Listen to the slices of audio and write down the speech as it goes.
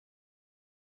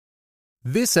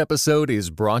This episode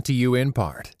is brought to you in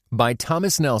part by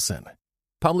Thomas Nelson,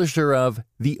 publisher of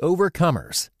The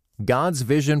Overcomers, God's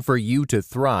Vision for You to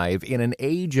Thrive in an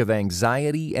Age of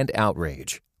Anxiety and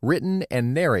Outrage, written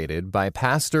and narrated by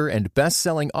pastor and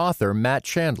best-selling author Matt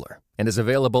Chandler, and is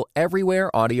available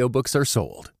everywhere audiobooks are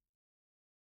sold.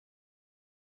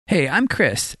 Hey, I'm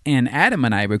Chris, and Adam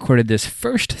and I recorded this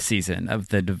first season of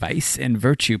the Device and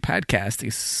Virtue podcast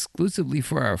exclusively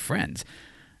for our friends.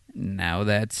 Now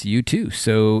that's you too,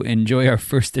 so enjoy our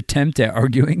first attempt at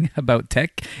arguing about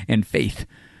tech and faith.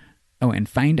 Oh, and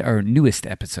find our newest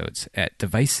episodes at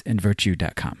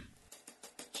deviceandvirtue.com.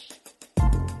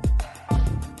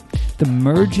 The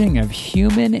merging of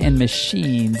human and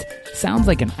machines sounds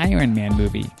like an Iron Man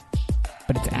movie,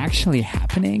 but it's actually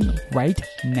happening right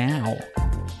now.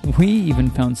 We even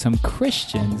found some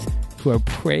Christians who are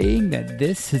praying that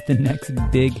this is the next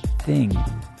big thing.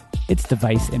 It's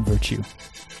Device and Virtue.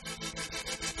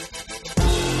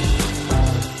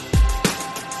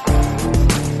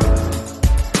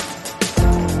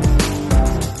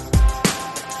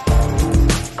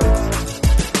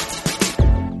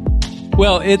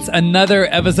 Well, it's another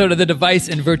episode of the Device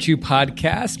and Virtue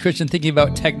podcast. Christian thinking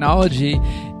about technology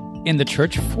in the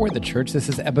church, for the church. This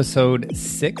is episode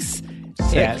 6.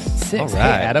 Yeah, 6. All right.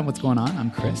 Hey, Adam, what's going on?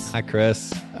 I'm Chris. Hi,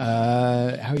 Chris.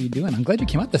 How are you doing? I'm glad you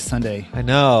came out this Sunday. I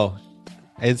know.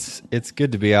 It's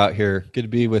good to be out here. Good to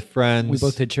be with friends. We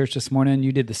both did church this morning.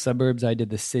 You did the suburbs. I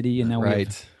did the city. And now right.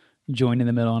 we've joined in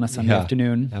the middle on a Sunday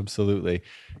afternoon. Absolutely.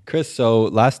 Chris, so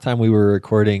last time we were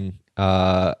recording,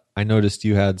 I noticed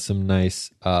you had some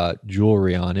nice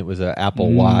jewelry on. It was an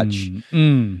Apple Watch.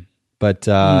 But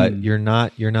you're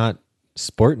not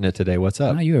sporting it today. What's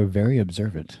up? Oh, you are very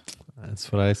observant. That's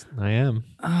what I am.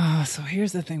 So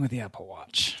here's the thing with the Apple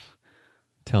Watch.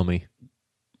 Tell me.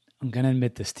 I'm going to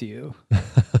admit this to you.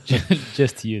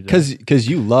 Just to you. Because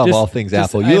you love all things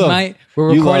Apple. We're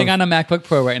recording on a MacBook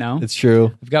Pro right now. It's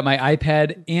true. I've got my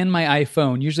iPad and my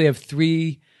iPhone. Usually I have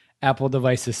 3 Apple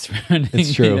devices surrounding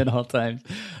me at all times.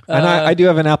 And I do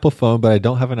have an Apple phone, but I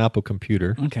don't have an Apple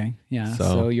computer. Okay, yeah.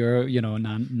 So you're,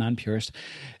 non-purist.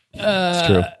 It's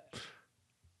true.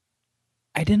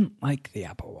 I didn't like the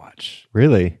Apple Watch.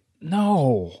 Really?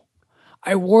 No.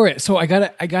 I wore it. So I got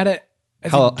it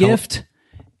as a gift.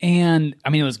 And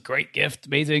I mean, it was a great gift,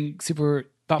 amazing,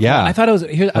 super thoughtful. Yeah. I thought I was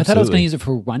going to use it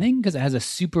for running because it has a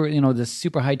super, this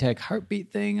super high-tech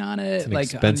heartbeat thing on it. It's an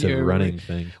expensive running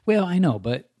thing. Well, I know,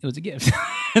 but it was a gift.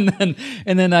 and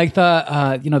then I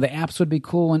thought, the apps would be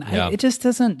cool. And it just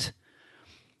doesn't,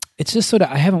 it's just sort of,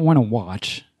 I haven't worn a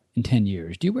watch in 10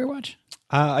 years. Do you wear a watch?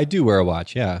 I do wear a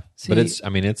watch, yeah. See, but it's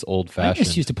old-fashioned. I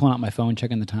just used to pull out my phone,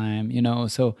 checking the time,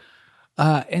 so...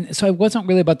 and so I wasn't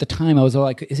really about the time. I was all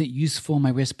like, is it useful on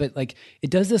my wrist? But like, it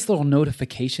does this little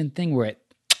notification thing where it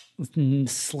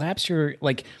slaps your,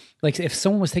 like if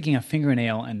someone was taking a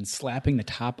fingernail and slapping the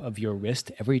top of your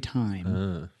wrist every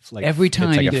time. Every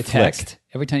time you get a text.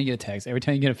 Every time you get a text. Every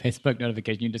time you get a Facebook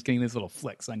notification, you're just getting these little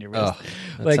flicks on your wrist.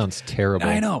 Oh, that sounds terrible.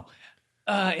 I know.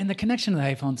 And the connection to the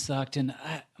iPhone sucked. And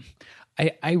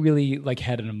I really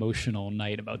had an emotional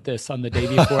night about this on the day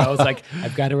before. I was like,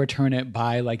 I've got to return it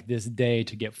by this day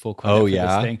to get full credit for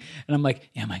this thing. And I'm like,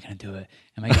 am I going to do it?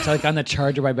 Am I going to on the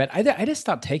charger by bed? I just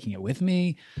stopped taking it with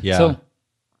me. Yeah. So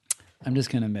I'm just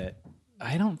going to admit,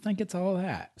 I don't think it's all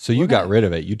that. So you got rid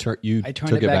of it. I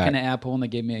turned it back into Apple, and they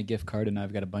gave me a gift card, and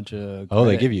I've got a bunch of credit.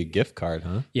 They give you a gift card,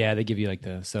 huh? Yeah, they give you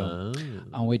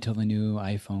I'll wait till the new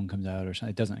iPhone comes out or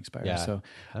something. It doesn't expire. Yeah, so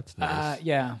that's nice.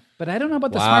 Yeah, but I don't know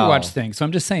about the smartwatch thing. So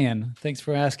I'm just saying, thanks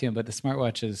for asking, but the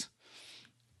smartwatch is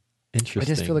interesting. I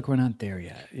just feel like we're not there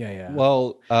yet. Yeah.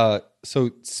 Well, so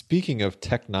speaking of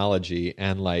technology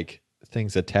and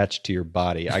things attached to your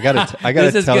body, I gotta tell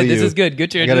you. This is good.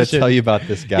 Good to I gotta tell you about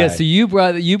this guy. Yeah. So you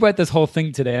brought this whole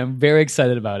thing today. I'm very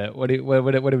excited about it. What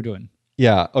are we doing?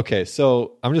 Yeah. Okay.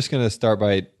 So I'm just gonna start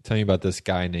by telling you about this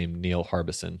guy named Neil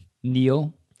Harbison.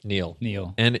 Neil.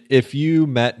 And if you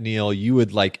met Neil, you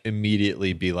would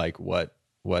immediately be like, "What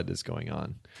is going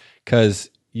on?" Because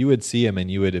you would see him and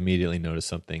you would immediately notice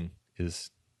something is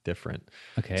different.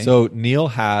 Okay. So Neil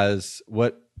has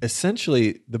what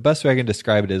essentially the best way I can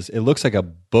describe it is it looks like a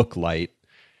book light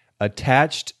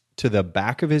attached to the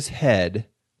back of his head,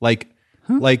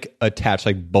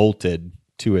 bolted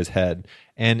to his head,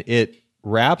 and it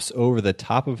wraps over the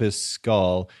top of his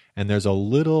skull, and there's a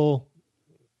little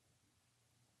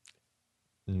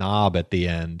knob at the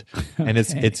end, and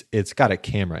it's got a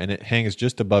camera, and it hangs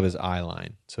just above his eye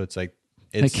line. So it's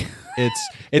It's Like-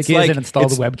 it's he like hasn't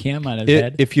installed it's- a webcam on his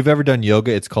head. if you've ever done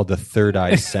yoga, it's called the third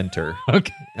eye center.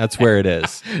 Okay. That's where it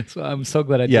is. So I'm so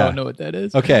glad I Yeah. don't know what that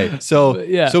is. Okay, so But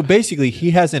yeah. so basically,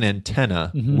 he has an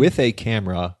antenna with a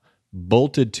camera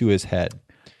bolted to his head,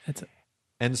 That's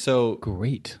and so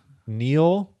great.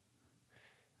 Neil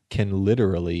can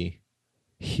literally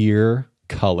hear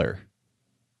color.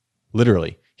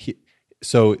 Literally,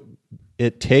 so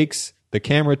the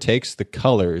camera takes the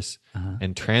colors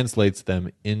and translates them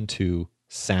into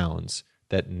sounds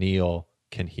that Neil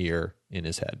can hear in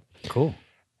his head. Cool.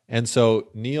 And so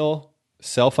Neil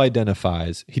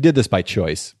self-identifies. He did this by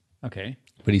choice, Okay.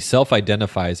 but he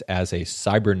self-identifies as a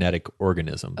cybernetic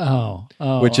organism.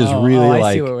 Which is I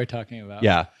really see what we're talking about.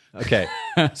 Yeah. Okay.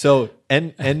 So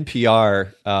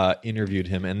NPR interviewed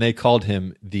him, and they called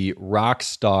him the rock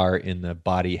star in the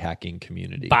body hacking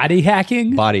community. Body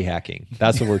hacking? Body hacking.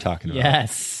 That's what we're talking about.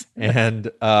 Yes.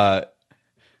 And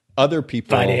other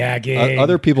people, Body hacking.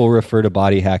 Other people refer to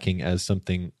body hacking as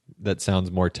something that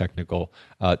sounds more technical,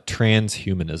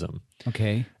 transhumanism.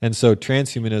 Okay. And so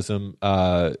transhumanism,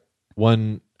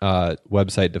 one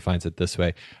website defines it this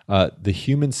way: the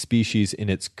human species in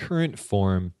its current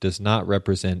form does not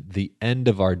represent the end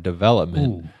of our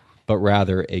development, but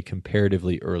rather a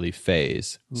comparatively early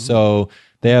phase. So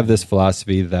they have this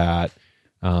philosophy that,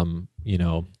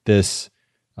 this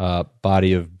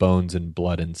body of bones and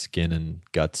blood and skin and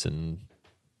guts and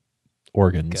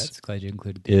organs Guts. Glad you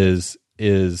included that.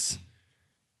 is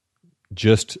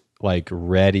just like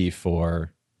ready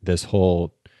for this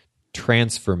whole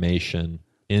transformation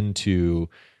into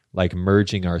like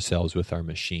merging ourselves with our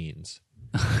machines.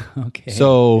 Okay.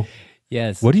 So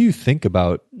yes. what do you think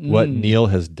about what Neil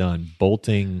has done,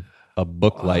 bolting a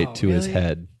book light to his really?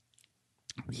 head?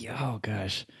 Yeah, oh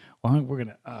gosh. Well, we're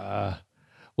gonna.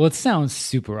 Well, it sounds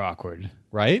super awkward.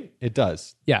 Right? It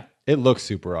does. Yeah, It looks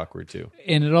super awkward too.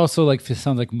 and it also like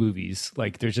sounds like movies.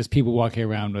 Like there's just people walking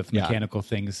around with Yeah. mechanical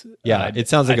things. Yeah, it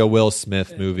sounds like a Will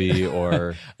Smith movie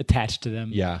or attached to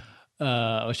them. yeah.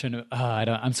 I was trying to.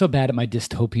 I'm so bad at my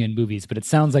dystopian movies, but it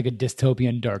sounds like a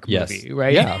dystopian dark Yes. movie,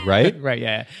 right? Yeah, right? right.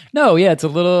 Yeah. No. Yeah. It's a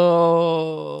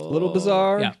little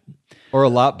Bizarre. Yeah. Or a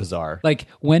lot bizarre. Like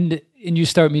and you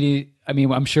start meeting. I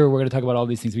mean, I'm sure we're going to talk about all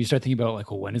these things. But you start thinking about like,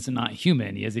 well, when is it not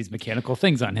human? He has these mechanical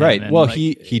things on him, Right. and, Well, like,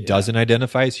 he doesn't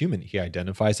identify as human. He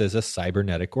identifies as a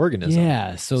cybernetic organism.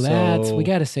 Yeah. So that's we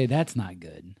got to say that's not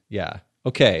good. Yeah.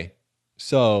 Okay.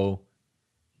 So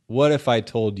what if I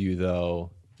told you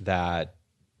though that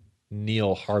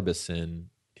Neil Harbison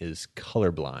is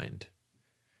colorblind?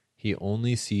 He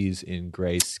only sees in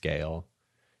grayscale,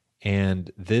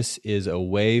 and this is a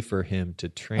way for him to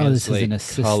This is an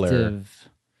translate color assistive.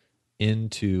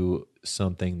 into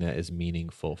something that is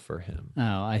meaningful for him.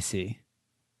 Oh, I see.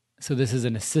 So this is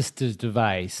an assistive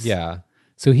device. Yeah.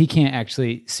 So he can't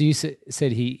actually. So you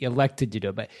said he elected to do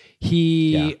it, but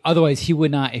otherwise he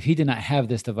would not. If he did not have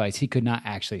this device, he could not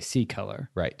actually see color.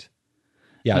 Right.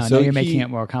 Yeah. No, so now you're making it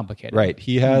more complicated. Right.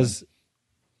 He has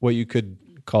what you could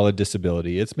call a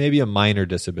disability. It's maybe a minor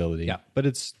disability, Yeah. but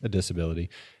it's a disability.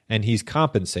 And he's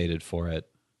compensated for it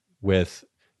with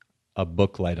a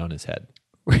book light on his head.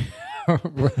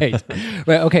 right.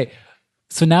 Right. Okay.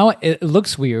 So now it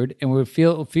looks weird and it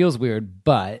feels weird,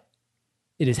 but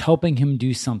it is helping him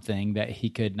do something that he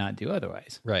could not do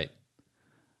otherwise. Right.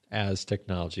 As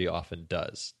technology often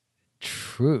does.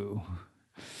 True.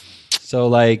 So,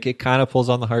 like, it kind of pulls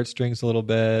on the heartstrings a little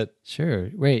bit. Sure.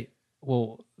 Right.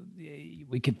 Well,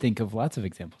 we could think of lots of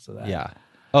examples of that. Yeah.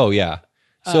 Oh, yeah.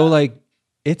 So,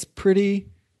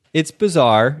 it's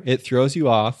bizarre. It throws you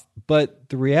off. But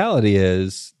the reality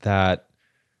is that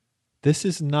this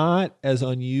is not as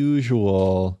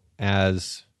unusual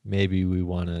as maybe we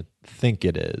want to think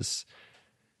it is.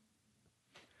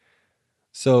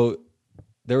 So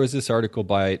there was this article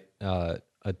by a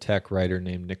tech writer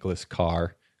named Nicholas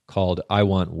Carr called "I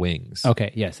Want Wings."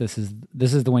 Okay. Yes. This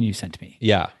is the one you sent me.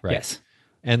 Yeah. Right. Yes.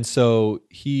 And so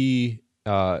he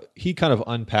kind of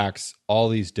unpacks all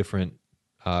these different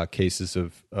cases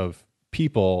of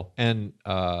people and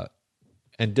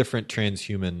different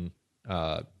transhuman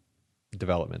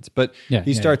developments. But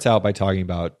he starts out by talking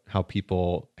about how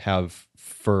people have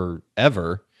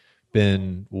forever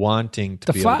been wanting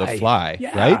to be able to fly,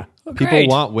 Yeah. right? Oh, People great.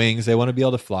 want wings. They want to be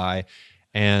able to fly.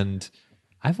 And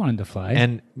I've wanted to fly.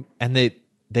 and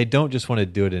they don't just want to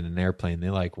do it in an airplane. They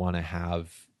like want to have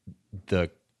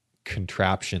the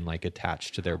contraption like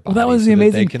attached to their body. that was the so that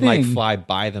amazing they can like thing. fly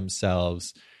by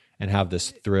themselves and have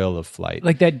this thrill of flight.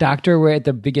 like that doctor were at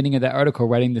the beginning of that article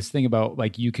writing this thing about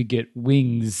like you could get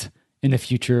wings in the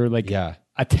future, like Yeah.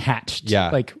 attached,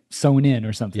 Yeah. like sewn in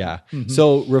or something. Yeah.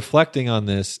 So reflecting on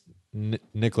this,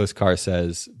 Nicholas Carr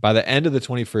says, by the end of the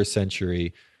 21st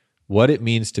century, what it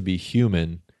means to be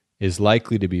human is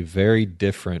likely to be very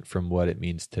different from what it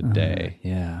means today.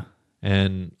 Yeah.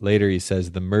 And later he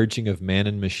says, the merging of man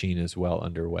and machine is well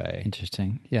underway.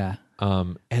 Interesting. Yeah.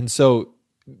 And so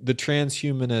the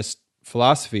transhumanist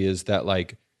philosophy is that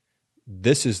like,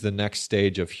 this is the next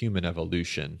stage of human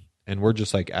evolution. And we're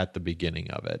just like at the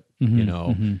beginning of it. You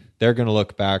know, they're going to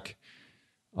look back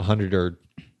 100 or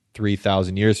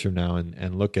 3,000 years from now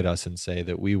and look at us and say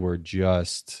that we were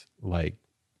just like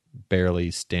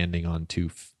barely standing on two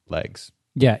legs.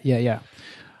 Yeah.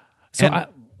 So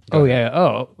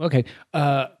okay.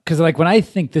 Because like when I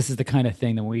think this is the kind of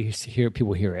thing that we hear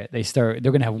people hear it, they're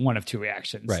going to have one of two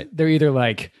reactions. Right. They're either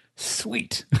like,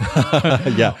 sweet.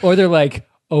 Yeah. Or they're like,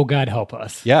 oh God, help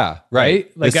us. Yeah. Right.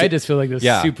 Like I just feel like this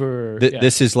super.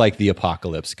 This is like the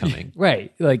apocalypse coming.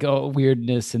 Right. Like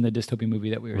weirdness in the dystopian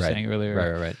movie that we were saying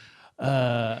earlier.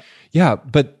 Right. Yeah.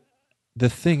 But the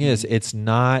thing is, it's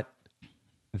not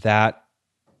that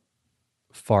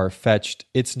far-fetched.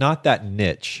 It's not that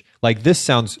niche. Like this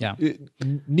sounds,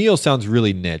 Neil sounds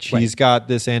really niche. Right. He's got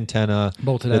this antenna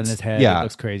bolted on his head. Yeah, it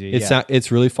looks crazy.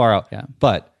 It's really far out. Yeah.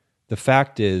 But the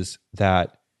fact is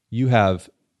that you have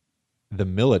the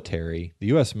military, the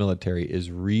U.S. military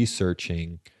is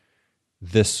researching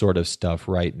this sort of stuff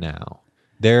right now.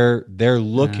 They're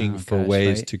looking for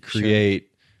ways to create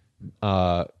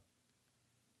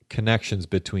connections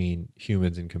between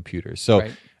humans and computers. So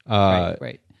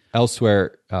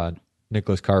elsewhere,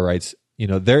 Nicholas Carr writes, you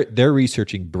know, they're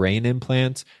researching brain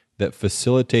implants that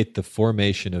facilitate the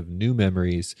formation of new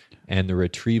memories and the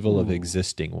retrieval of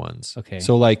existing ones. Okay.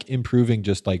 So like improving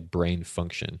just like brain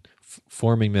function,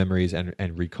 forming memories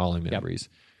and recalling memories.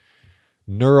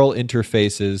 Neural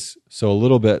interfaces, so a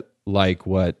little bit like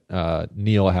what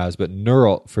Neil has, but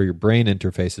neural for your brain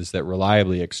interfaces that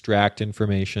reliably extract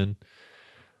information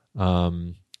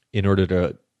in order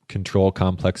to control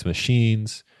complex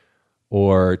machines,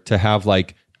 or to have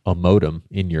like a modem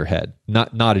in your head.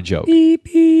 Not a joke. Beep,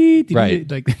 beep. Right.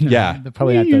 Like, yeah. They're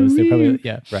probably not those. They're probably,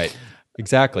 Right.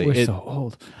 Exactly. We're so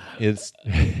old. It's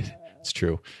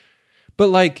true. But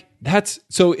like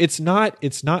it's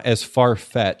not as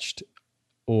far-fetched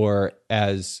or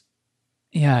as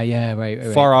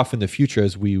right. far off in the future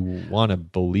as we want to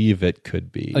believe it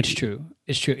could be. It's true.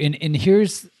 I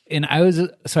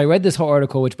read this whole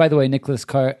article, which by the way, Nicholas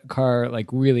Carr, like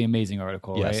really amazing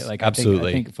article, yes, right? Like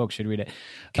absolutely. I think folks should read it.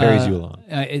 Carries you along.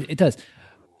 It does.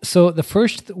 So the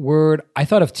first word, I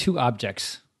thought of two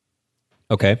objects.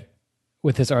 Okay.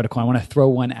 With this article, I want to throw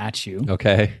one at you.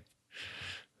 Okay.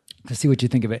 To see what you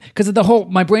think of it, because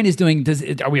my brain is doing.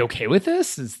 Are we okay with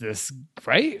this? Is this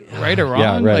right or wrong?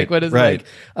 Yeah, right, like what is right.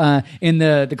 Like in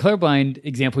the colorblind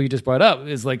example you just brought up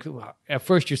is like at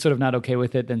first you're sort of not okay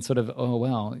with it, then sort of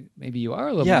maybe you are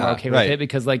a little more okay with it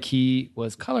because like he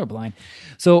was colorblind.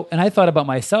 So and I thought about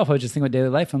myself. I was just thinking about daily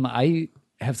life. I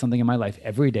have something in my life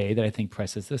every day that I think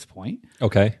presses this point.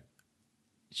 Okay,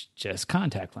 it's just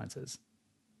contact lenses.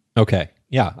 Okay,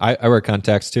 yeah, I wear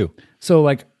contacts too. So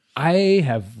like. I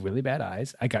have really bad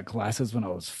eyes. I got glasses when I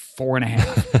was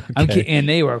 4.5. Okay. I'm kidding. And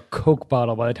they were a Coke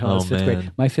bottle by the time I was fifth grade.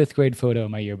 Man. My fifth grade photo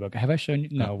in my yearbook. Have I shown you?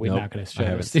 No, we're not going to show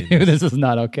this to seen you. This is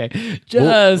not okay.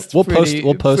 Just we'll post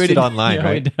it online, no,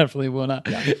 right? We definitely will not.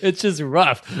 Yeah. It's just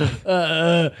rough.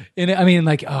 And I mean,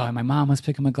 like, my mom was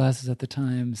picking my glasses at the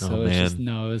time, so it's just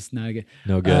it's not good.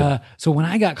 No good. So when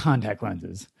I got contact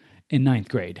lenses in 9th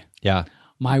grade,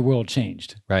 my world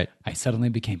changed. Right. I suddenly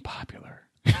became popular.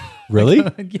 Really?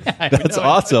 Yeah. That's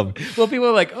awesome. Well, people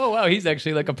are like, oh, wow, he's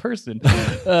actually like a person.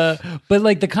 But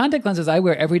like the contact lenses I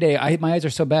wear every day, my eyes are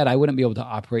so bad, I wouldn't be able to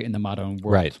operate in the modern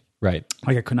world. Right.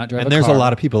 Like I could not drive and there's car. a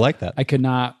lot of people like that. I could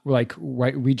not like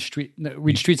read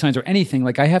street signs or anything.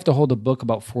 Like I have to hold a book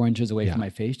about 4 inches away from my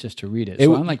face just to read it.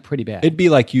 So I'm like pretty bad. It'd be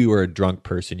like you were a drunk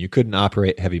person. You couldn't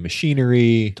operate heavy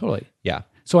machinery. Totally. Yeah.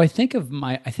 So I think of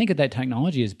that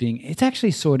technology as being, it's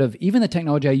actually sort of, even the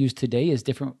technology I use today is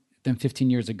different than 15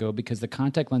 years ago because the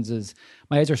contact lenses,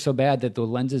 my eyes are so bad that the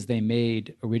lenses they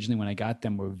made originally when I got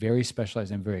them were very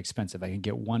specialized and very expensive. I could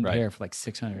get one pair for like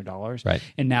 $600. Right.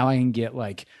 And now I can get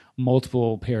like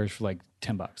multiple pairs for like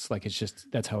 $10. Like it's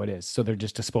just, that's how it is. So they're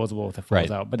just disposable if it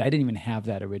falls out. But I didn't even have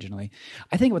that originally.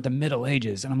 I think about the Middle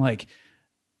Ages and I'm like,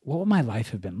 what would my life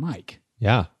have been like?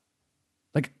 Yeah.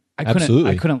 Like I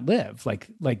couldn't live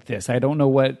like this. I don't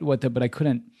know but I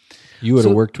couldn't. You would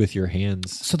have worked with your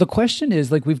hands. So the question is,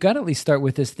 like, we've got to at least start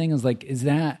with this thing is like,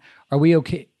 are we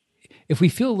okay? If we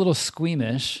feel a little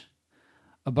squeamish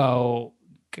about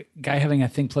guy having a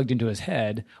thing plugged into his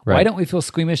head, why don't we feel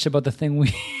squeamish about the thing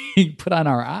we put on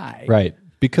our eye? Right.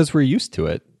 Because we're used to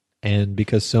it. And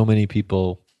because so many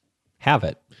people have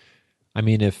it. I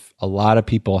mean, if a lot of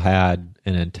people had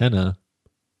an antenna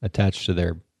attached to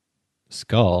their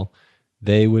skull,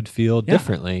 they would feel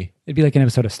differently. It'd be like an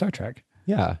episode of Star Trek.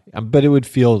 Yeah, but it would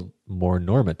feel more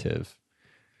normative.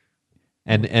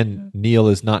 And Neil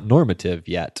is not normative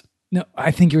yet. No,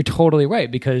 I think you're totally right,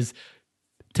 because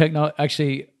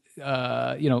because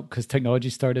technology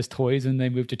started as toys and they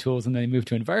moved to tools and then they moved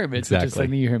to environments. Exactly. Which is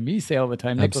something you hear me say all the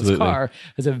time. Absolutely. Nicholas Carr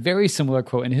has a very similar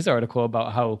quote in his article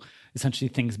about how essentially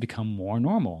things become more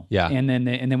normal. Yeah. And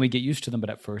then we get used to them, but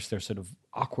at first they're sort of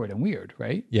awkward and weird,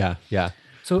 right? Yeah, yeah.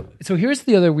 So here's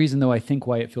the other reason, though, I think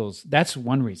why it feels, that's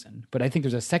one reason, but I think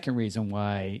there's a second reason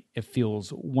why it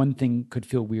feels one thing could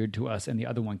feel weird to us and the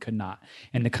other one could not.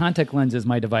 And the contact lens is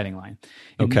my dividing line.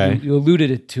 And Okay. You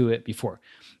alluded to it before,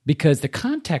 because the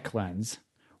contact lens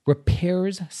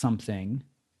repairs something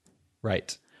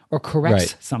Right. or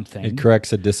corrects Right. something. It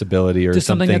corrects a disability or to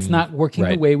something that's not working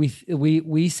right. the way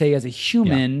we say as a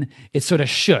human it sort of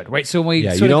should, right? So when we Yeah,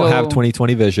 sort you of don't go, have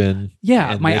 20/20 vision.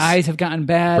 yeah, and my this eyes have gotten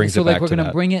bad. brings So it like back we're to going to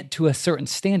that. bring it to a certain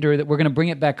standard that we're going to bring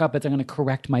it back up. It's going to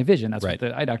correct my vision. That's Right. what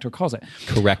the eye doctor calls it.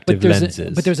 corrective But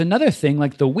lenses. but there's another thing,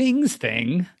 like the wings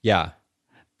thing. yeah,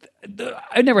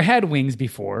 I've never had wings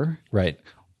before. right.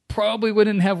 Probably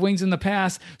wouldn't have wings in the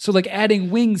past. So like adding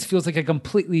wings feels like a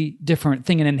completely different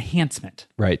thing, an enhancement.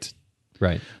 Right.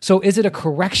 Right. So is it a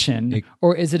correction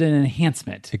or is it an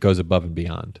enhancement? It goes above and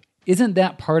beyond. Isn't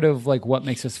that part of like what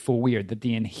makes us feel weird, that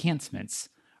the enhancements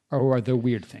are the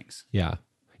weird things? Yeah.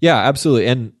 Yeah, absolutely.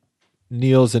 And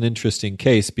Neil's an interesting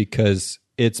case because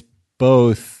it's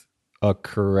both a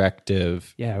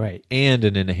corrective Yeah, right. and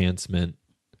an enhancement.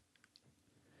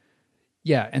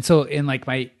 Yeah, and so in like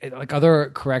my other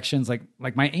corrections, like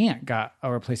my aunt got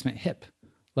a replacement hip,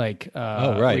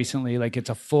 right. recently. Like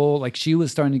it's a full, like she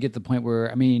was starting to get to the point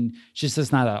where, I mean, she's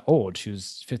just not that old. She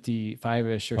was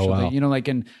 55-ish or something, wow. you know, like,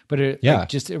 but it Yeah. like,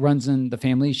 just, it runs in the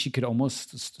family. She could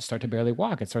almost start to barely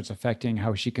walk. It starts affecting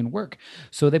how she can work.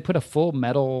 So they put a full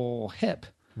metal hip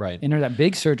Right. in her, that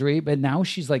big surgery, but now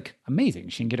she's like amazing.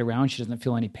 She can get around. She doesn't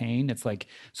feel any pain. It's like,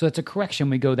 so it's a correction.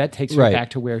 We go, that takes her Right. back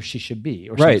to where she should be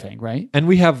or Right. something, right? And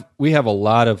we have a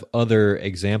lot of other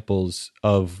examples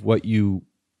of what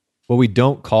we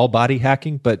don't call body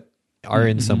hacking, but are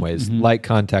in some ways like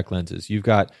contact lenses. You've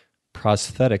got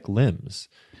prosthetic limbs.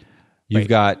 You've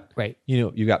got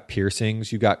you've got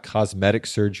piercings. You've got cosmetic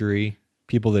surgery.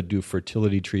 People that do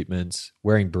fertility treatments,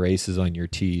 wearing braces on your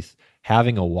teeth,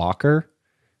 having a walker,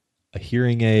 a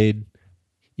hearing aid,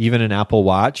 even an Apple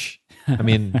Watch. I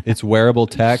mean, it's wearable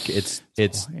tech. It's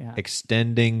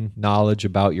extending knowledge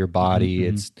about your body.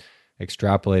 It's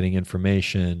extrapolating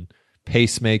information.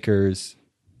 Pacemakers,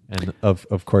 and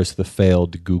of course the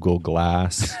failed Google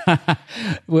Glass.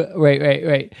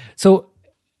 Right. So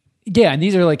yeah, and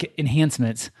these are like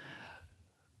enhancements.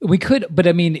 We could, but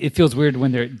I mean, it feels weird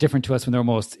when they're different to us, when they're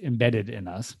almost embedded in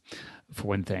us, for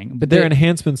one thing. But They're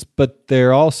enhancements, but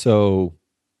they're also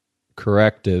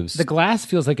correctives. the glass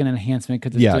feels like an enhancement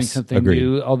because it's Yes, doing something agreed.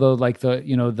 new. Although, like the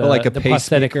like a the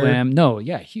prosthetic pacemaker? limb, no,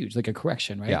 yeah, huge, like a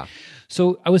correction, right? Yeah.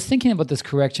 So I was thinking about this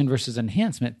correction versus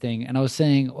enhancement thing, and I was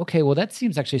saying, okay, well, that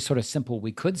seems actually sort of simple.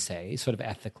 We could say, sort of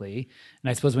ethically, and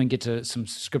I suppose we can get to some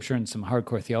scripture and some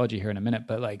hardcore theology here in a minute,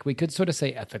 but like we could sort of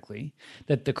say ethically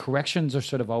that the corrections are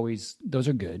sort of always, those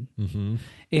are good,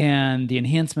 and the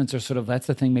enhancements are sort of, that's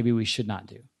the thing maybe we should not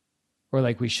do, or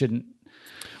like we shouldn't.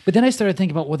 But then I started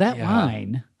thinking about, well, that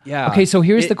line. Yeah. Okay, so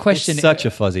here's the question. It's such a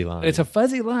fuzzy line. It's a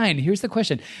fuzzy line. Here's the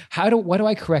question. What do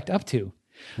I correct up to?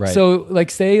 Right. So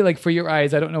like say like for your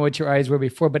eyes, I don't know what your eyes were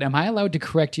before, but am I allowed to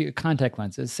correct your contact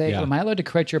lenses? Am I allowed to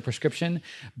correct your prescription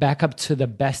back up to the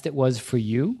best it was for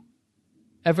you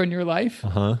ever in your life?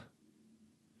 Uh-huh.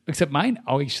 Except mine,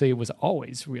 actually, it was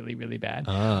always really, really bad.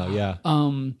 Oh, yeah.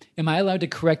 Am I allowed to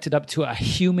correct it up to a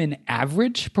human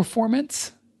average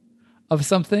performance of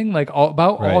something? Like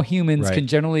all humans can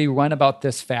generally run about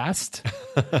this fast,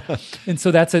 and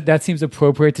so that seems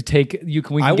appropriate to take.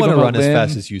 I want to run as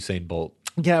fast as Usain Bolt.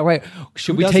 Yeah, right.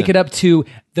 Should Who we take doesn't? it up to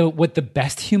what the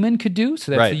best human could do?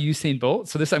 So that's Right. the Usain Bolt.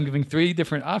 So I'm giving 3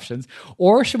 different options.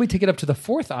 Or should we take it up to the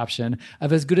 4th option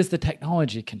of as good as the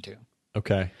technology can do?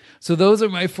 Okay. So those are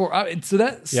my 4 options. So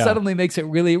that Yeah. suddenly makes it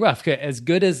really rough. Okay, as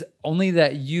good as only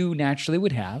that you naturally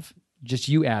would have, just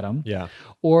you, Adam. Yeah.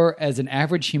 Or as an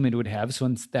average human would have. So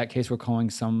in that case, we're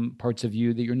calling some parts of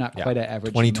you that you're not quite an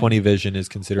average 20/20 vision is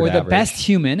considered or the average. best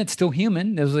human. It's still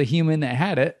human. There was a human that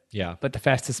had it. Yeah. But the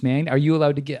fastest man, are you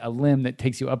allowed to get a limb that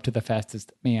takes you up to the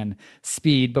fastest man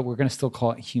speed, but we're going to still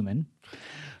call it human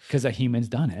because a human's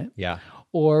done it? Yeah.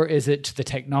 Or is it to the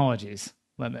technology's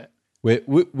limit?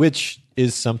 Which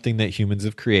is something that humans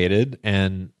have created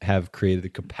and have created the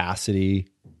capacity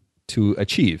to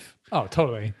achieve. Oh,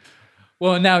 totally.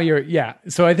 Well, now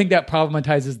so I think that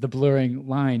problematizes the blurring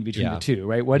line between the two,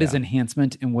 right? What is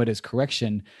enhancement and what is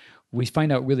correction? We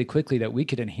find out really quickly that we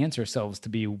could enhance ourselves to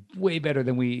be way better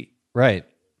than we... Right.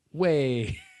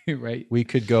 Way, right? We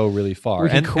could go really far. We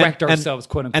can correct ourselves,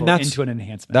 quote unquote, into an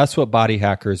enhancement. That's what body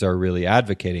hackers are really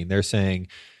advocating. They're saying,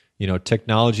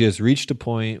 technology has reached a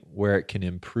point where it can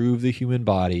improve the human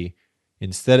body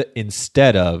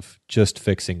instead of just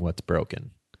fixing what's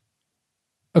broken.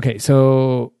 Okay,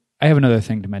 so I have another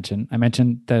thing to mention. I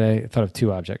mentioned that I thought of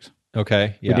two objects.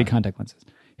 Okay, yeah. We did contact lenses.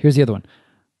 Here's the other one.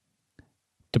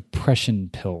 Depression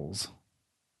pills.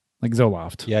 Like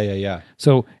Zoloft. Yeah.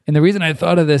 So, and the reason I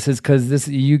thought of this is because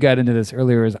you got into this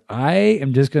earlier, is I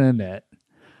am just going to admit,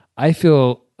 I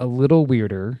feel a little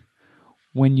weirder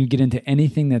when you get into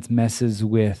anything that messes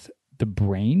with the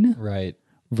brain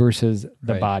versus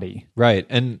the body. Right.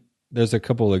 And there's a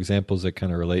couple of examples that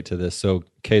kind of relate to this. So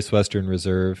Case Western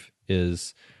Reserve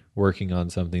is working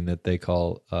on something that they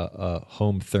call a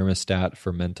home thermostat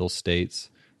for mental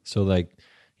states. So like,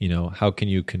 how can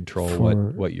you control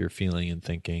what you're feeling and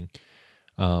thinking?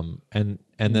 And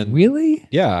then really?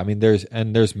 Yeah. I mean, there's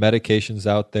medications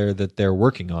out there that they're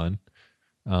working on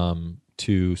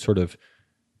to sort of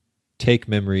take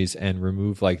memories and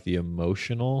remove like the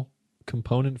emotional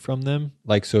component from them.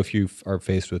 Like, so if you are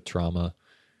faced with trauma,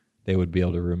 they would be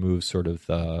able to remove sort of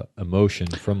the emotion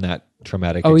from that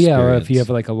traumatic experience. Yeah, or if you have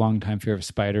like a long time fear of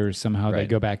spiders, somehow they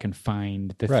go back and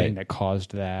find the thing that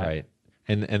caused that. Right.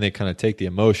 And they kind of take the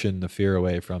emotion, the fear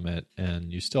away from it,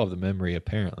 and you still have the memory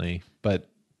apparently, but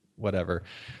whatever.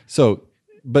 So,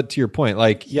 but to your point,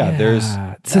 like, there's...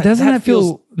 So doesn't that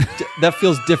feel... that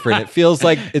feels different. It feels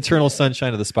like Eternal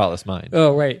Sunshine of the Spotless Mind.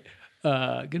 Oh, right.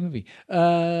 Good movie.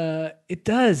 It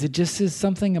does. It just is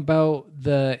something about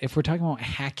if we're talking about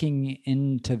hacking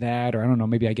into that, or I don't know,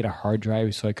 maybe I get a hard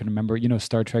drive so I can remember,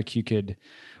 Star Trek, you could,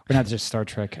 or not just Star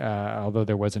Trek, although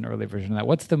there was an early version of that.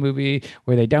 What's the movie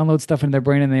where they download stuff in their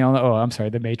brain and they all know, oh, I'm sorry,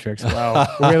 The Matrix. Wow.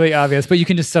 Really obvious. But you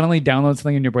can just suddenly download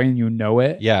something in your brain and you know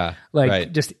it. Yeah.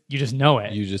 Like you just know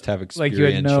it. You just have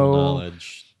experiential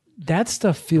knowledge. That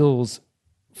stuff feels,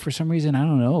 for some reason, I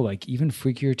don't know, like even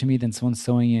freakier to me than someone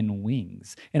sewing in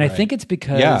wings. And I think it's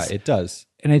because... Yeah, it does.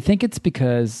 And I think it's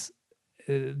because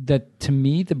that to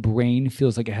me, the brain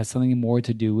feels like it has something more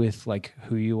to do with like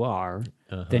who you are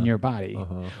than your body,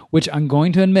 which I'm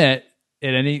going to admit,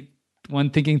 and anyone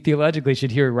thinking theologically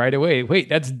should hear right away. Wait,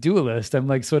 that's dualist. I'm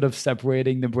like sort of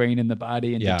separating the brain and the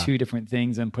body into two different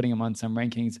things and putting them on some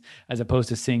rankings as opposed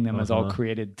to seeing them as all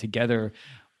created together.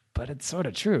 But it's sort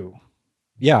of true.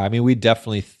 Yeah, I mean, we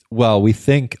definitely, we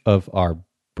think of our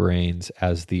brains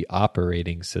as the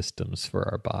operating systems for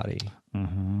our body,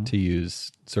 to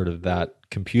use sort of that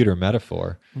computer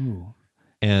metaphor. Ooh.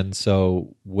 And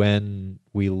so when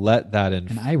we let that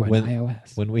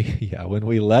iOS. When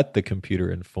we let the computer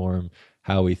inform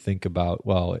how we think about,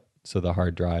 so the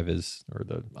hard drive is, or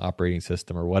the operating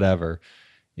system or whatever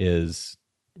is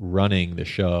running the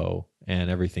show and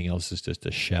everything else is just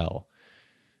a shell.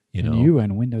 You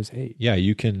and Windows 8. Yeah,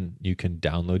 you can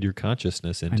download your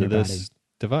consciousness into this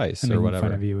device or whatever. I'm making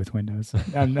fun of you with Windows.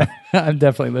 I'm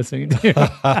definitely listening to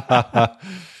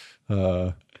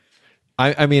you.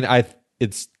 I mean,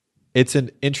 it's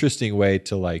an interesting way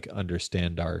to like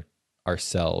understand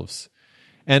ourselves,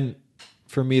 and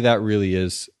for me, that really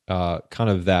is kind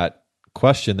of that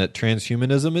question that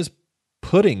transhumanism is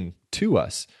putting to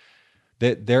us.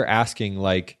 That they're asking,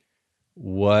 like,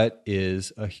 what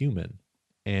is a human?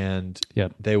 And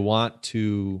they want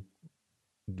to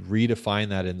redefine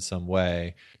that in some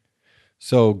way.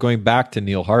 So going back to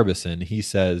Neil Harbison, he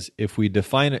says, if we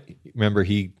define it, remember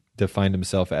he defined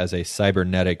himself as a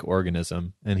cybernetic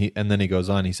organism, and then he goes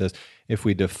on, he says, if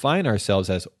we define ourselves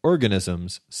as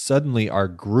organisms, suddenly our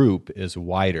group is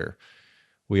wider.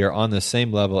 We are on the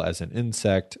same level as an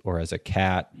insect or as a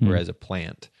cat or as a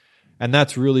plant. And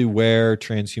that's really where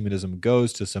transhumanism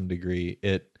goes to some degree.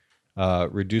 It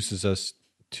reduces us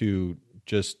to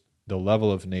just the level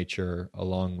of nature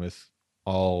along with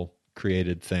all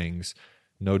created things,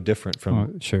 no different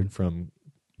from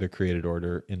the created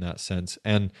order in that sense.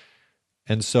 And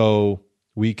so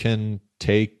we can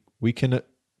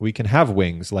have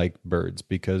wings like birds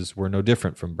because we're no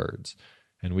different from birds,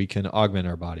 and we can augment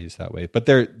our bodies that way. But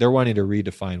they're wanting to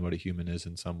redefine what a human is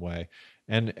in some way.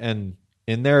 And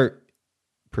in their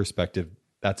perspective,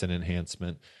 that's an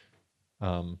enhancement.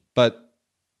 But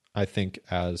I think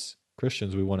as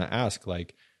Christians, we want to ask,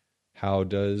 like, how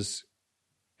does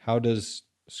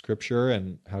Scripture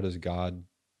and how does God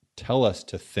tell us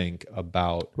to think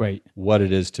about what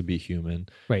it is to be human?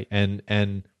 Right.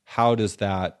 And how does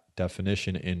that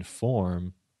definition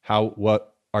inform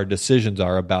what our decisions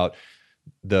are about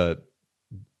the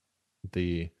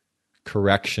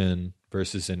correction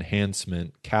versus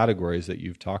enhancement categories that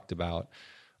you've talked about,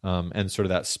 and sort of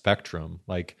that spectrum.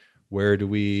 Like, we're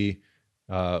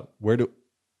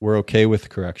okay with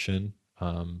correction,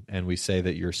 and we say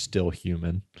that you're still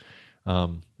human.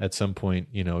 At some point,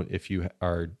 if you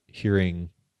are hearing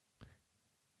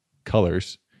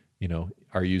colors,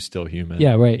 are you still human?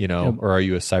 Yeah, right. Or are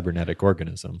you a cybernetic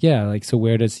organism? Yeah, like, so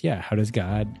how does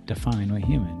God define what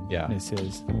human this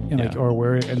is? Like, or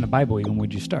where in the Bible even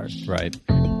would you start? Right.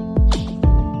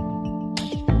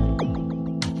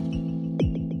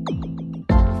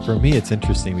 For me, it's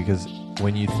interesting because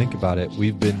when you think about it,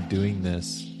 we've been doing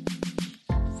this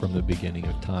from the beginning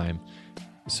of time.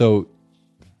 So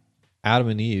Adam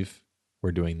and Eve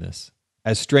were doing this.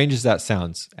 As strange as that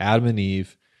sounds, Adam and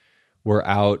Eve were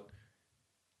out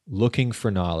looking for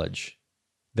knowledge.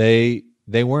 They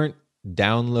weren't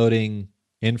downloading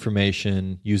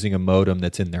information using a modem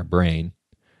that's in their brain,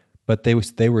 but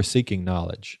they were seeking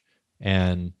knowledge.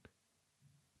 And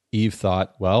Eve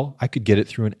thought, well, I could get it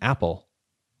through an apple.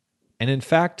 And in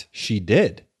fact, she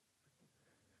did.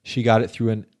 She got it through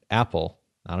an apple,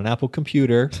 not an Apple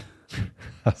computer,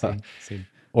 See.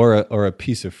 or a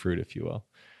piece of fruit, if you will.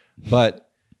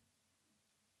 But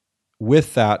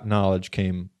with that knowledge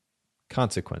came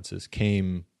consequences,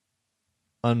 came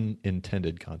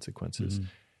unintended consequences. Mm-hmm.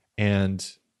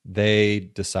 And they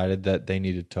decided that they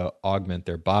needed to augment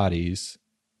their bodies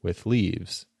with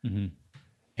leaves. Mm-hmm.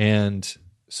 And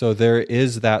so there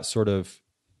is that sort of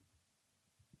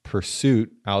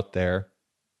pursuit out there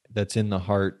that's in the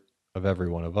heart of every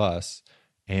one of us.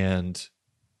 And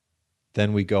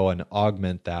then we go and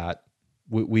augment that.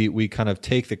 We kind of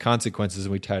take the consequences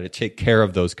and we try to take care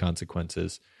of those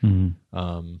consequences,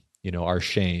 our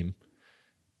shame,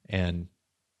 and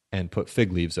put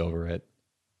fig leaves over it.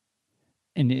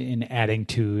 And in adding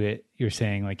to it, you're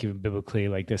saying, like, even biblically,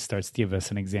 like, this starts to give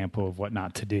us an example of what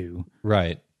not to do.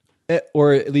 Right.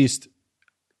 Or at least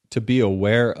to be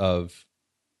aware of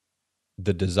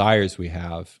the desires we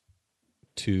have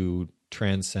to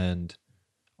transcend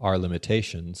our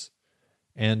limitations,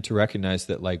 and to recognize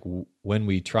that, like, when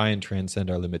we try and transcend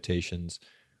our limitations,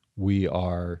 we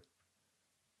are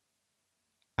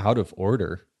out of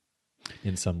order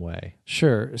in some way.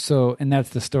 Sure. So, and that's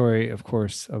the story, of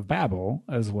course, of Babel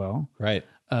as well. Right.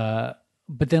 But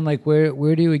then, like,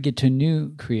 where do we get to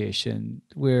new creation?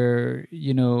 Where,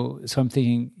 so I'm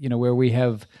thinking, where we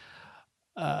have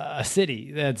a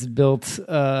city that's built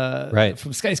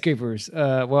from skyscrapers.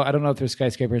 Well, I don't know if there's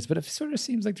skyscrapers, but it sort of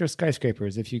seems like there's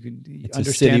skyscrapers. If you can understand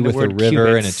a city the with word a river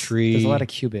cubits, and a tree. There's a lot of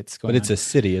cubits going on. But it's a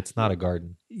city. It's not a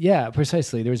garden. Yeah,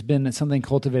 precisely. There's been something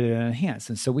cultivated and enhanced.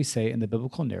 And so we say in the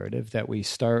biblical narrative that we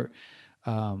start,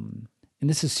 and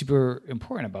this is super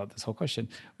important about this whole question.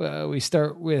 We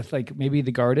start with, like, maybe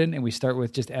the garden, and we start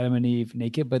with just Adam and Eve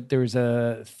naked, but there's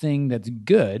a thing that's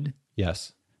good.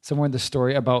 Yes. Somewhere in the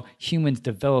story about humans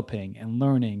developing and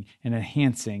learning and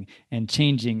enhancing and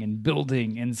changing and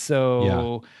building. And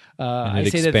so and I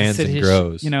say that the city, and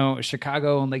grows.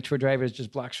 Chicago and Lakeshore Drive is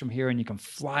just blocks from here, and you can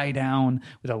fly down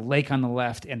with a lake on the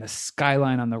left and the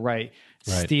skyline on the right.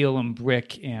 Steel and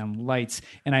brick and lights.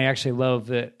 And I actually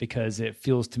love it because it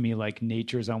feels to me like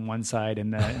nature's on one side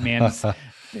and the man's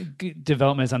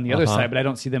development is on the other side, but I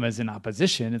don't see them as in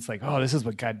opposition. It's like, oh, this is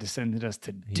what God descended us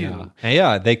to do.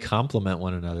 Yeah, they complement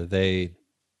one another. They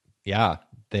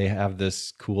have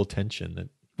this cool tension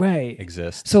that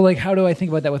exists. So, like, how do I think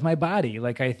about that with my body?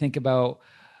 Like, I think about,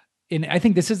 and I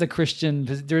think this is a Christian,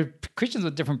 there are Christians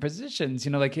with different positions,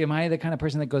 like, am I the kind of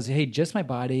person that goes, hey, just my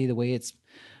body, the way it's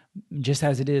just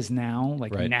as it is now,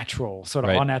 like natural, sort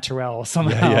of all natural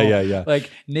somehow. Yeah. Like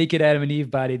naked Adam and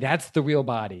Eve body, that's the real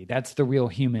body. That's the real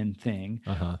human thing.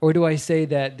 Or do I say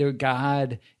that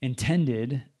God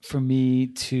intended for me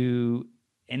to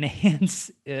enhance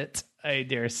it, I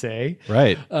dare say.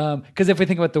 Right. Because if we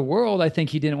think about the world, I think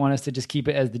he didn't want us to just keep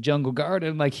it as the jungle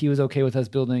garden. Like, he was okay with us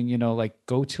building, like,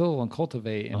 go till and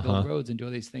cultivate and build roads and do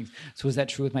all these things. So is that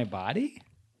true with my body?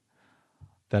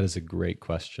 That is a great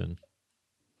question.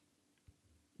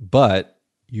 But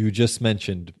you just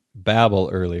mentioned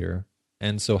Babel earlier.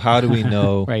 And so how do we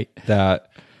know that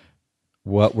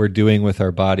what we're doing with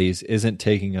our bodies isn't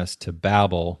taking us to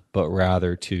Babel, but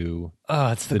rather to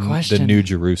it's the question. The New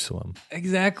Jerusalem?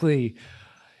 Exactly.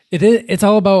 It's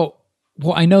all about,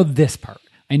 well, I know this part.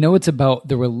 I know it's about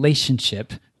the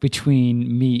relationship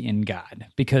between me and God,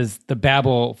 because the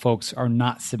Babel folks are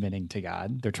not submitting to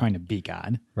God. They're trying to be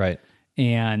God. Right.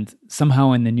 And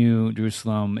somehow in the New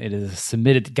Jerusalem, it is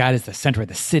submitted. God is the center of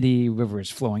the city. River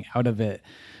is flowing out of it.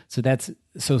 So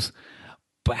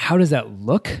but how does that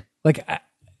look?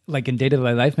 Like in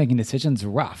day-to-day life, making decisions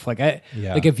rough. Like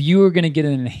if you were going to get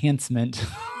an enhancement,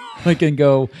 like and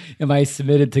go, am I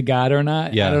submitted to God or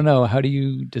not? Yeah. I don't know. How do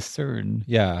you discern?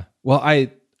 Yeah. Well,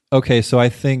 so I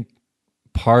think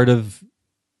part of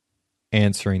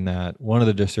answering that, one of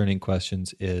the discerning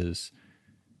questions is,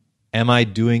 am I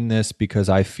doing this because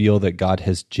I feel that God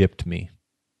has gypped me?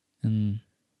 Am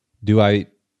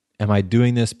I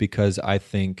doing this because I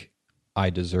think I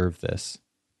deserve this?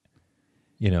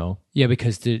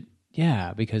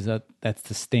 Yeah, because that's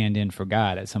to stand in for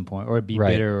God at some point, or be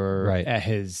bitter or at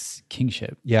His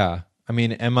kingship. Yeah, I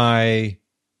mean, am I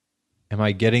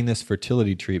getting this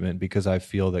fertility treatment because I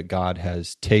feel that God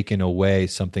has taken away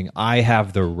something I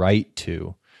have the right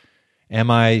to? Am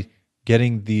I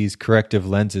getting these corrective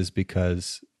lenses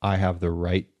because I have the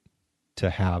right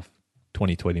to have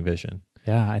 20/20 vision?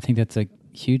 Yeah, I think that's a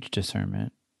huge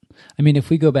discernment. I mean, if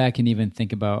we go back and even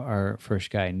think about our first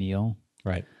guy, Neil.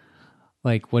 Right.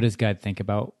 Like, what does God think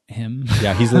about him?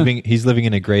 Yeah, he's living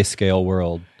in a grayscale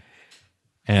world.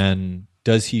 And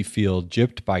does he feel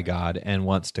gypped by God and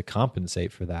wants to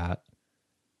compensate for that?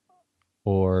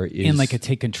 Or in like a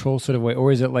take control sort of way?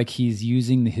 Or is it like he's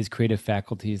using his creative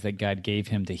faculties that God gave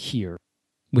him to hear?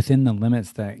 Within the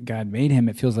limits that God made him,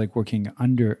 it feels like working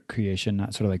under creation,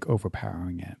 not sort of like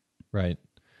overpowering it. Right.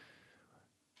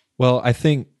 Well, I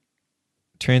think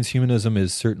transhumanism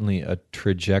is certainly a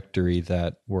trajectory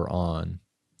that we're on.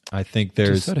 I think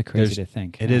it's sort of crazy to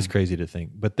think. It is crazy to think,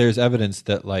 but there's evidence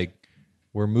that like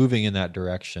we're moving in that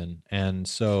direction, and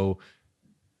so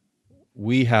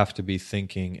we have to be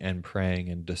thinking and praying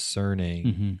and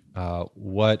discerning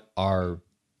what our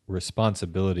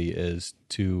responsibility is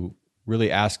to really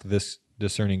ask this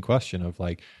discerning question of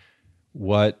like,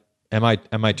 what am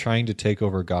I trying to take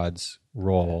over God's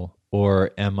role,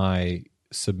 or am I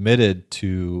submitted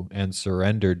to and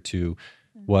surrendered to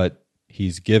what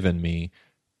He's given me?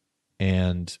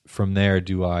 And from there,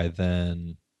 do I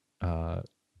then, am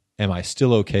I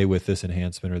still okay with this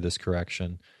enhancement or this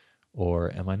correction, or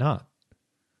am I not?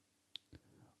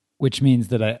 Which means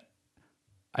that I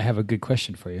have a good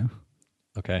question for you.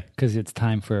 Okay. Because it's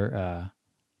time for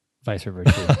Vice or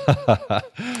Virtue.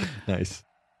 Nice.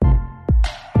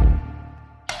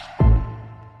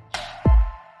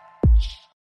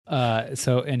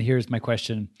 And here's my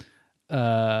question.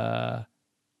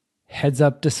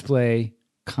 Heads-up display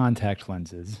contact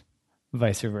lenses,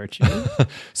 Vice or Virtue.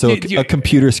 So a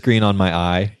computer screen on my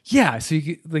eye. Yeah, so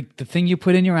you like the thing you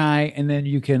put in your eye, and then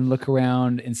you can look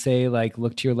around and say, like,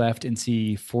 look to your left and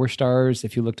see 4 stars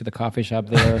if you look to the coffee shop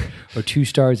there, or 2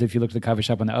 stars if you look to the coffee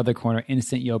shop on the other corner,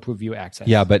 instant Yelp review access.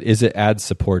 Yeah, but is it ad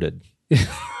supported?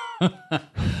 Why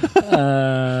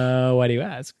do you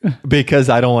ask? Because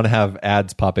I don't want to have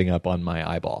ads popping up on my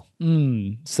eyeball.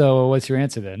 So what's your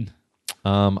answer then?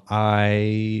 In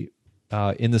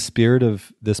the spirit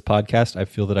of this podcast, I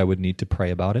feel that I would need to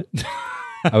pray about it.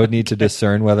 I would need to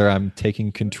discern whether I'm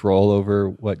taking control over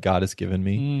what God has given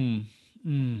me.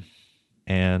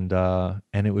 And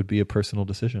it would be a personal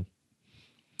decision.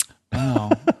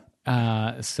 Wow.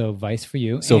 So Vice for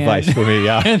you. Vice for me,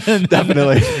 yeah.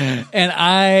 Definitely. And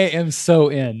I am so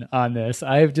in on this.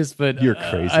 I've just been... You're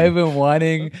crazy. I've been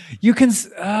wanting... You can...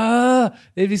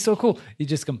 it'd be so cool. You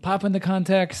just can pop in the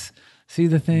contacts, see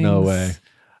the things. No way.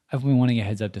 I've been wanting a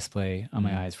heads-up display on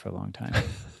my eyes for a long time.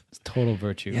 It's total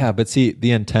virtue. Yeah, but see,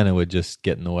 the antenna would just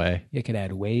get in the way. You could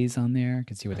add Waze on there. You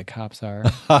could see where the cops are.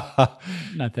 Not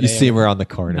that you see them around the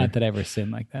corner. Not that I ever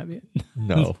sinned like that.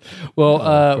 No. Well,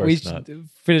 no, we should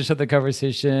finish up the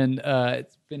conversation.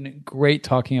 It's been great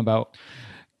talking about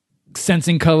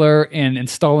sensing color and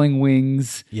installing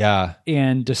wings. Yeah.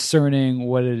 And discerning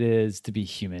what it is to be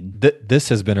human. This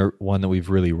has been one that we've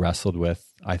really wrestled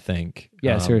with, I think.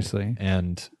 Yeah, seriously.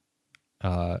 And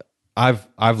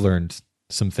I've learned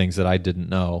some things that I didn't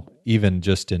know, even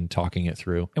just in talking it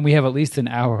through. And we have at least an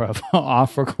hour of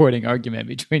off-recording argument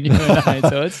between you and I,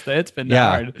 so it's been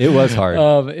hard. It was hard.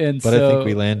 But I think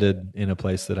we landed in a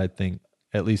place that I think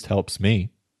at least helps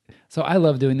me. So I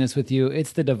love doing this with you.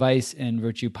 It's the Device and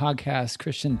Virtue podcast,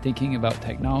 Christian thinking about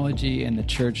technology and the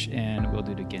church, and we'll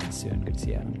do it again soon. Good to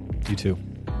see you, Adam. You too.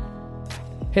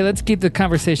 Hey, let's keep the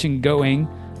conversation going.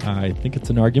 I think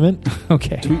it's an argument.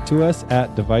 Okay. Tweet to us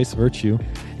at Device Virtue.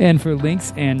 And for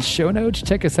links and show notes,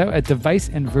 check us out at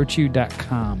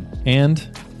deviceandvirtue.com.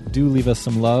 And do leave us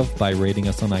some love by rating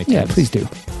us on iTunes. Yeah, please do.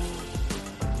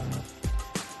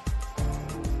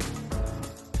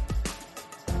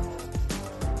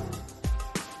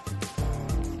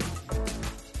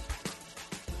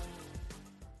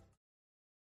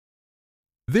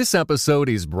 This episode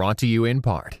is brought to you in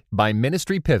part by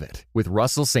Ministry Pivot with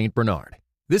Russell St. Bernard.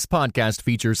 This podcast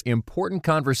features important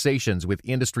conversations with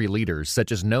industry leaders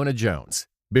such as Nona Jones,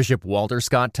 Bishop Walter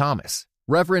Scott Thomas,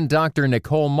 Reverend Dr.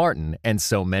 Nicole Martin, and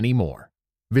so many more.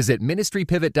 Visit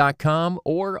ministrypivot.com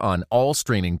or on all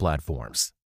streaming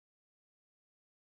platforms.